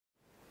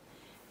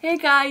Hey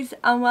guys,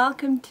 and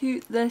welcome to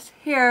this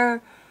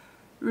hair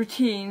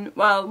routine.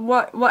 Well,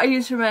 what I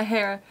use for my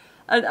hair.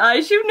 And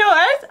as you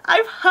noticed,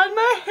 I've had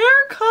my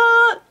hair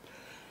cut!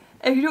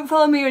 If you don't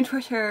follow me on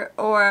Twitter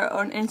or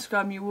on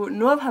Instagram, you won't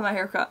know I've had my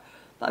hair cut.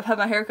 But I've had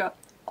my hair cut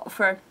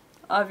for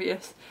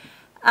obvious.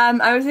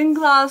 I was in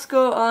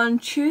Glasgow on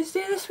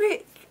Tuesday this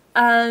week,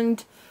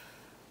 and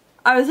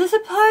I was just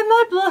applying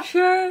my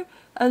blusher,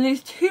 and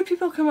these two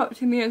people come up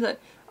to me and was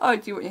like, "Oh,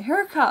 do you want your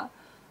hair cut?"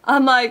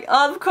 I'm like,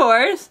 "Of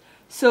course."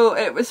 So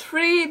it was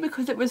free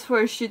because it was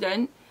for a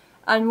student,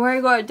 and where I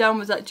got it done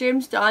was at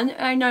Jamestown.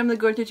 I normally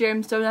go to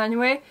Jamestown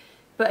anyway,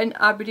 but in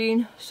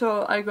Aberdeen,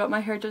 so I got my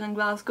hair done in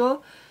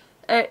Glasgow.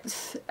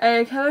 It's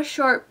a kind of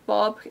short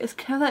bob. It's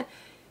kind of like,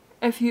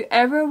 if you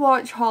ever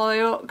watch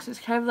Hollyoaks,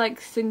 it's kind of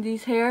like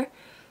Cindy's hair.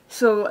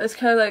 So it's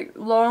kind of like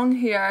long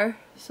hair,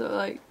 so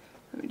like,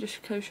 let me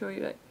just kind of show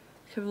you, like,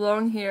 kind of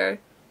long hair,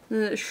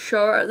 and then it's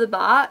short at the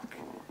back.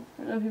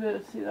 I don't know if you'll be able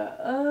to see that,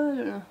 I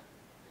don't know.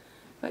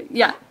 But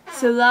yeah,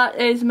 so that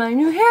is my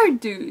new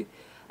hairdo.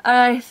 And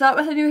I thought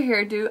with a new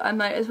hairdo, I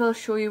might as well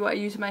show you what I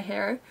use in my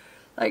hair,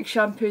 like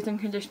shampoos and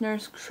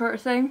conditioners sort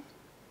of thing.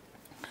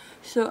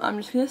 So I'm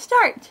just going to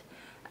start.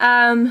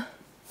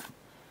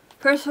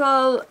 First of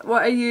all,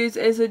 what I use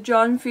is a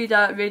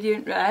Frieda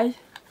Radiant Red.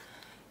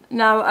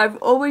 Now, I've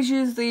always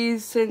used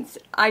these since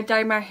I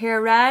dyed my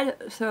hair red,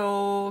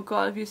 so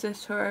God, I've used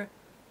this for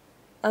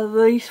at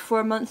least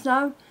 4 months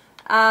now.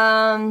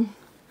 And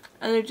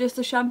they're just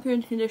a shampoo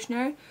and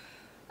conditioner.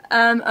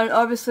 And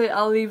obviously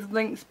I'll leave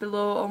links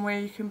below on where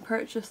you can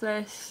purchase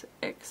this,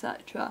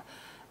 etc.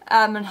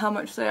 And how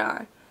much they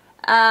are.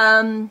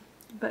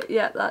 But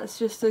yeah, that's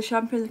just the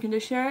shampoo and the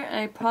conditioner, and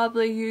I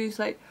probably use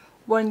like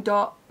one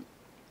dot.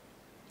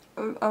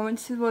 I want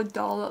to say the word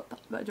dollop,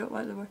 but I don't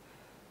like the word.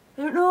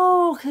 I don't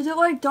know, because I don't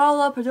like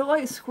dollop, I don't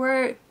like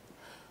squirt.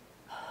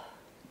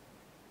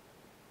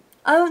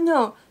 I don't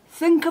know.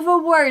 Think of a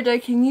word I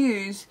can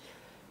use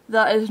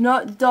that is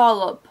not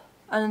dollop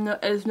and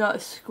that is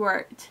not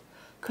squirt.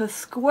 Because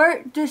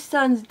squirt just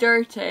sounds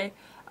dirty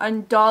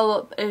and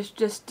dollop is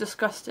just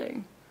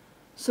disgusting.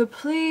 So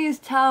please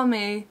tell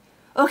me.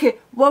 Okay,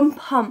 one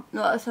pump.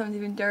 No, that sounds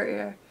even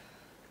dirtier.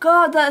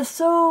 God, that's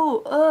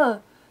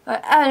so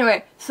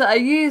anyway, so I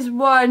use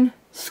one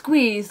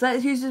squeeze.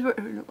 Let's use this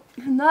word.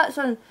 Even that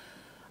sounds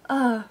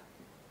I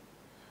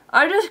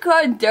just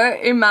got a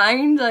dirty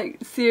mind, like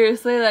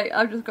seriously, like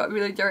I've just got a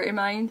really dirty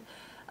mind.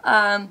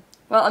 Well,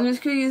 I'm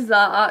just gonna use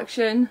that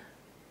action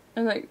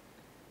and like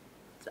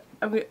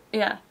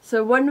yeah,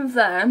 so one of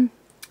them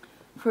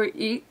for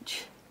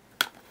each,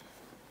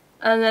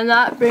 and then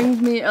that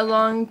brings me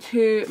along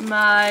to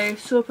my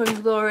Soap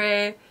and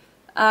Glory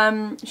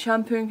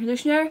shampoo and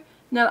conditioner.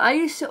 Now, I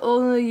used to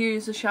only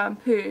use the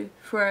shampoo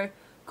for,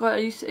 God, I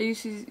used to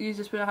use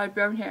this when I had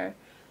brown hair,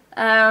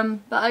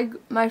 but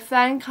my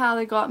friend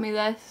Callie got me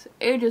this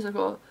ages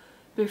ago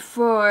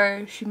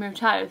before she moved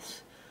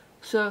house.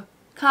 So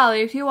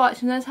Callie, if you're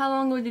watching this, how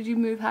long ago did you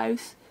move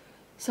house?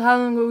 So how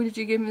long ago did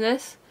you give me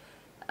this?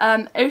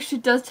 If she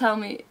does tell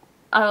me,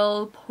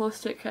 I'll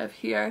post it kind of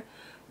here,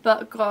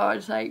 but God,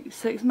 it's like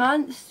 6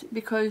 months,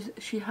 because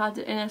she had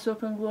it in a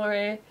Soap and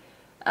Glory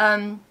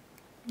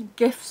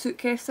gift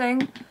suitcase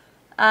thing.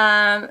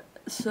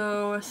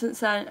 So since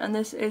then, and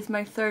this is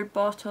my 3rd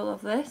bottle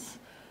of this.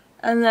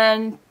 And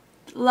then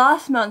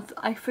last month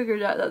I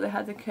figured out that they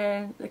had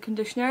the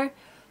conditioner,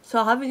 so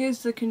I haven't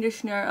used the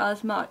conditioner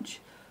as much,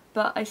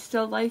 but I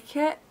still like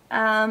it.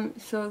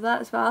 So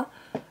that as well.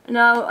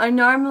 Now, I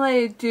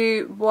normally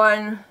do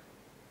one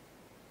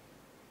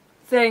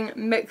thing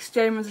mixed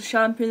in with the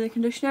shampoo and the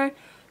conditioner,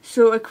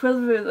 so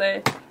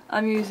equivalently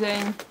I'm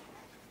using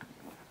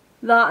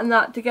that and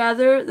that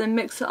together, then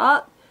mix it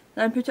up,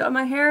 then put it on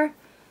my hair,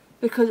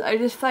 because I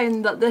just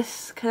find that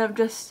this kind of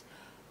this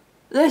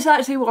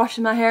actually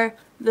washes my hair,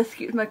 this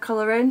keeps my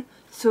colour in,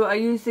 so I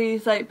use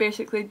these like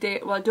basically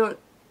well, I don't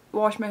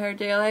wash my hair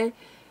daily,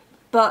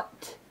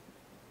 but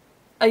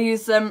I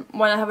use them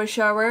when I have a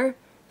shower,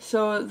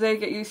 so they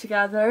get used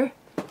together.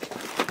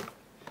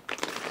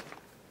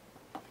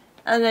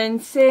 And then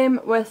same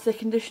with the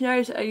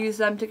conditioners, I use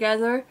them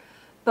together.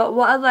 But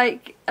what I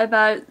like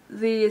about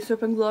the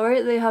Soap and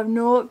Glory, they have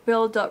no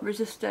build-up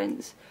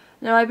resistance.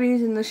 Now, I've been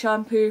using the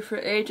shampoo for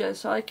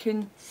ages, so I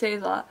can say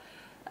that.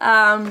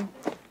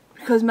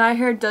 Because my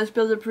hair does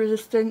build up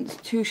resistance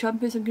to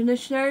shampoos and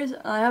conditioners,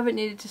 and I haven't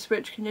needed to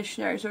switch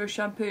conditioners or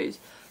shampoos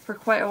for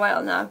quite a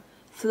while now.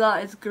 So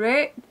that is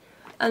great.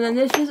 And then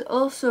this is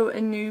also a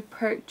new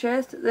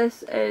purchase.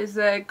 This is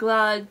the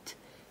Glad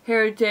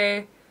Hair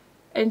Day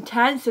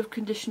Intensive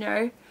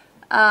Conditioner.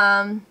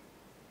 Now,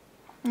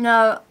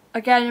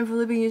 again, I've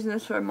only been using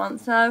this for a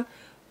month now,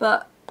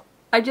 but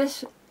I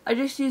just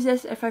use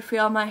this if I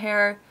feel my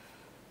hair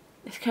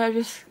is kind of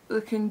just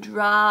looking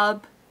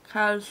drab,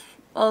 kind of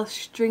all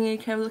stringy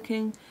kind of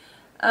looking,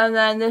 and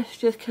then this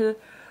just kind of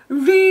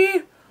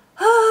I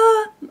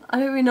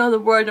don't even know the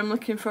word I'm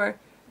looking for,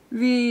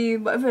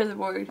 whatever the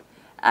word.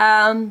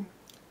 I'm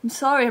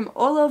sorry, I'm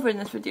all over in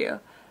this video.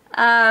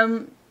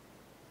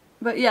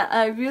 But yeah,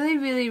 I really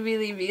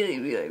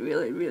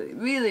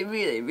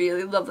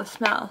love the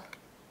smell.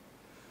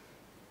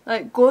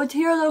 Like, go to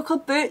your local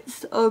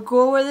Boots or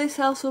go where they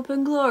sell Soap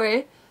and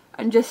Glory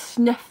and just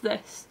sniff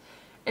this.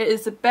 It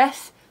is the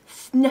best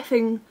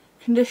sniffing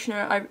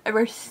conditioner I've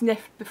ever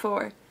sniffed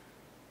before.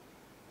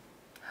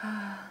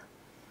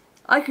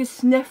 I could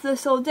sniff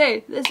this all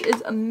day. This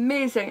is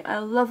amazing. I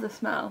love the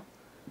smell.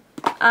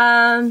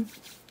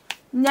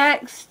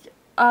 Next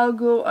I'll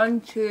go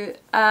on to,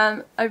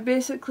 I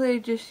basically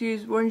just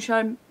use one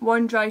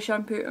dry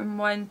shampoo and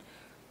one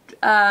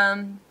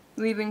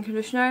leave-in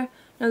conditioner.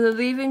 Now the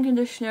leave-in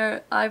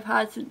conditioner I've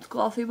had since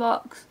Glossy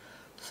Box,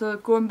 so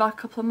going back a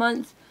couple of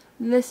months.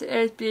 And this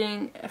is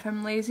being, if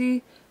I'm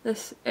lazy,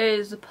 this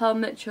is the Paul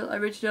Mitchell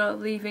Original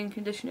Leave-In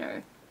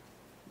Conditioner.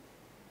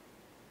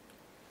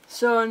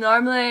 So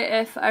normally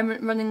if I'm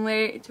running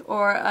late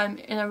or I'm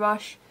in a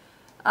rush,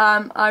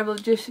 I will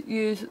just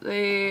use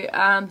the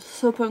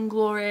Soap and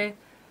Glory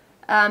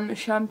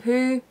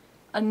shampoo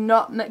and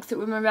not mix it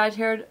with my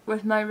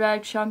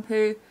red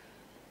shampoo,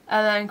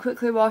 and then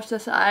quickly wash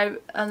this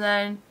out and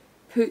then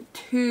put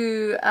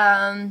two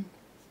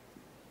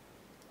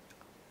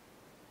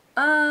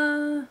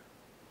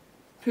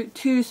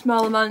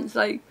small amounts,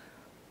 like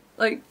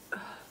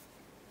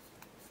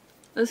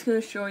just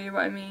gonna show you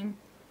what I mean.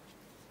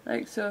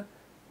 Like so,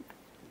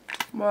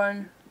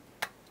 1,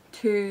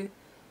 2,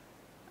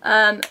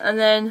 and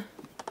then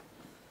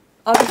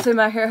obviously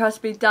my hair has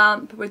to be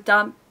damp with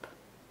damp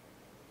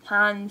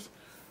hands.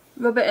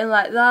 Rub it in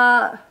like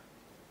that,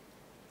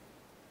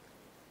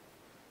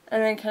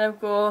 and then kind of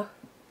go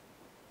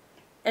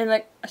in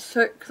like a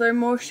circular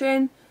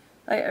motion,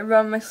 like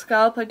around my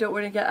scalp. I don't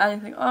want to get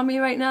anything on me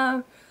right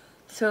now,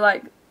 so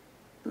like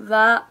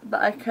that,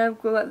 but I kind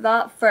of go like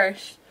that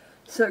first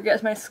so it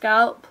gets my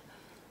scalp,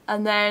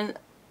 and then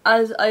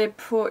as I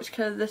approach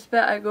kind of this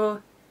bit I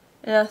go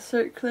in a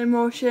circular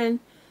motion,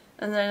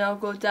 and then I'll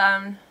go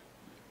down,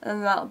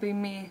 and that'll be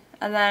me,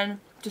 and then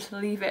just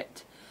leave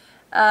it,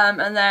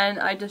 and then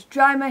I just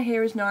dry my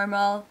hair as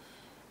normal,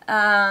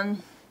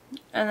 and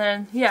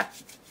then yeah.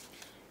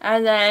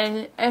 And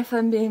then if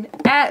I'm being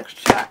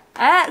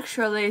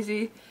extra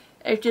lazy,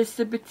 it's just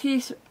the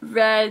Batiste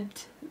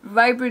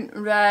Vibrant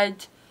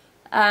Red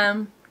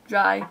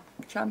dry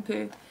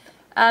shampoo.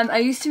 I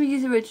used to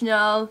use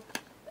original.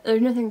 There's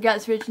nothing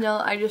against original,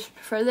 I just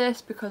prefer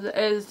this because it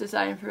is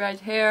designed for red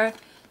hair. I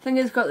think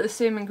it's got the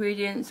same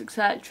ingredients,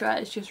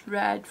 etc. It's just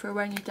red for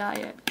when you dye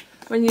it.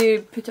 When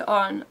you put it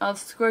on, I'll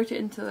squirt it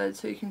into the lid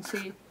so you can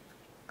see.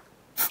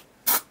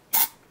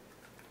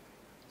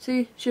 See,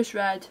 it's just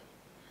red.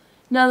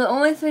 Now the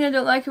only thing I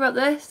don't like about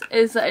this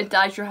is that it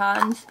dyes your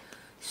hands,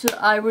 so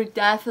I would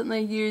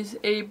definitely use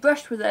a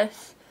brush for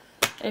this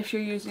if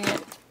you're using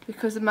it,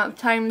 because the amount of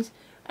times,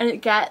 and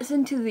it gets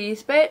into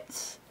these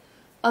bits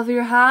of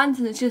your hands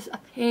and it's just a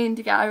pain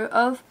to get out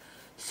of.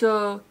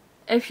 So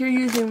if you're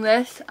using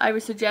this, I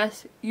would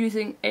suggest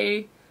using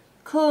a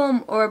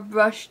comb or a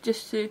brush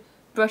just to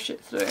brush it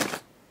through.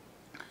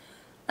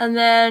 And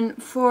then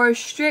for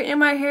straightening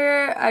my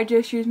hair, I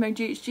just use my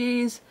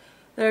GHGs.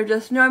 They're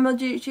just normal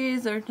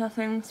GHGs, there's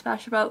nothing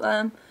special about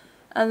them.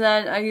 And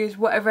then I use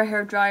whatever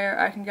hair dryer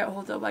I can get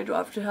hold of. I don't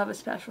have to have a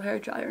special hair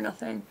dryer or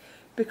nothing.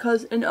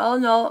 Because in all,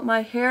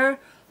 my hair,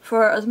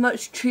 for as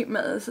much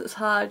treatment as it's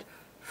had,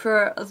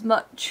 for as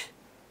much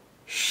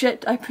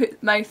shit I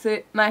put my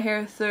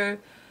hair through,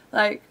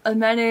 like as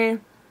many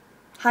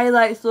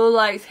highlights,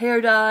 lowlights,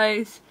 hair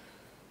dyes,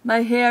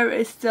 my hair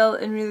is still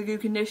in really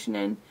good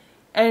condition.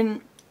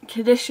 It's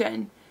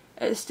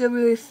still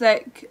really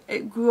thick,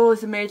 it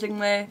grows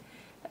amazingly.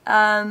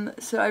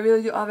 So I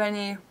really don't have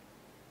any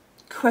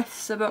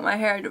quiffs about my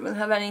hair. I don't really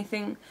have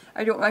anything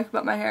I don't like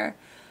about my hair.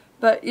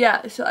 But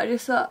yeah, so I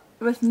just thought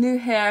with new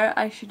hair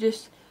I should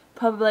just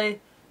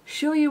probably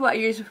show you what I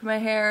use for my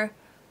hair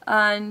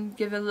and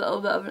give a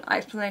little bit of an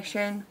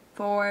explanation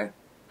for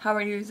how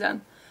I use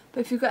them.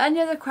 But if you've got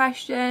any other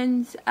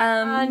questions,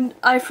 and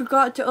I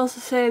forgot to also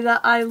say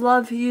that I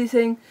love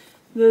using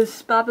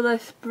this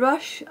fabulous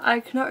brush. I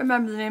cannot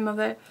remember the name of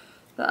it,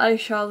 but I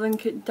shall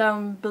link it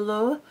down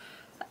below.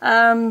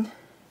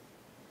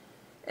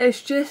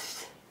 It's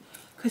just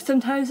because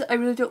sometimes I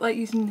really don't like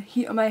using the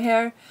heat on my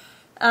hair,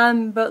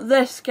 but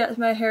this gets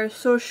my hair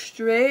so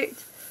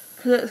straight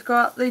because it's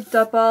got the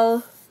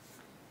double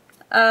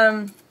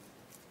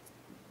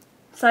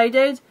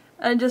sided,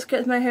 and just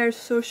gets my hair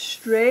so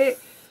straight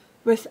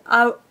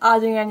without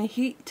adding any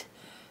heat.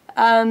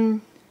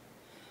 And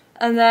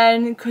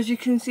then because you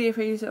can see if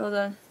I use it, hold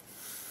on,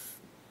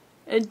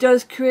 it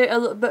does create a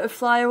little bit of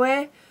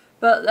flyaway,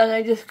 but then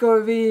I just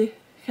go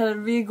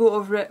go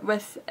over it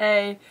with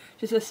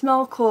just a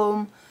small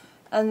comb,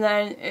 and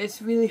then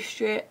it's really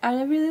straight and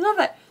I really love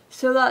it.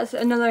 So that's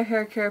another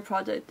hair care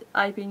product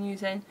I've been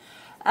using.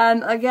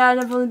 Again,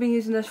 I've only been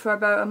using this for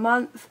about a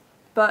month,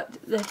 but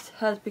this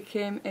has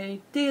become a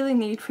daily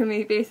need for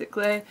me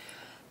basically,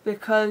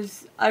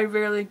 because I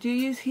rarely do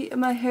use heat in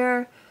my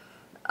hair,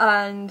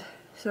 and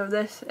so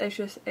this is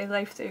just a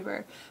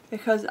lifesaver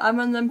because I'm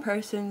one of them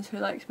persons who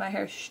likes my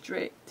hair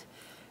straight.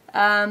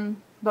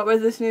 But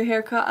with this new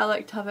haircut, I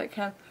like to have it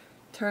kind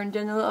of turned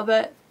in a little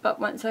bit. But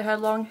once I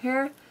had long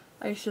hair,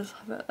 I used to just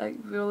have it like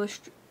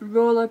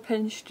roller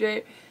pin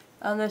straight,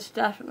 and this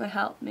definitely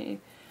helped me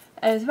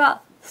as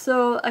well.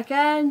 So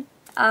again,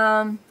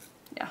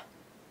 yeah,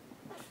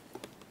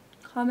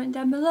 comment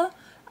down below,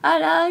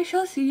 and I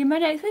shall see you in my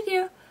next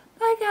video.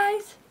 Bye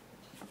guys!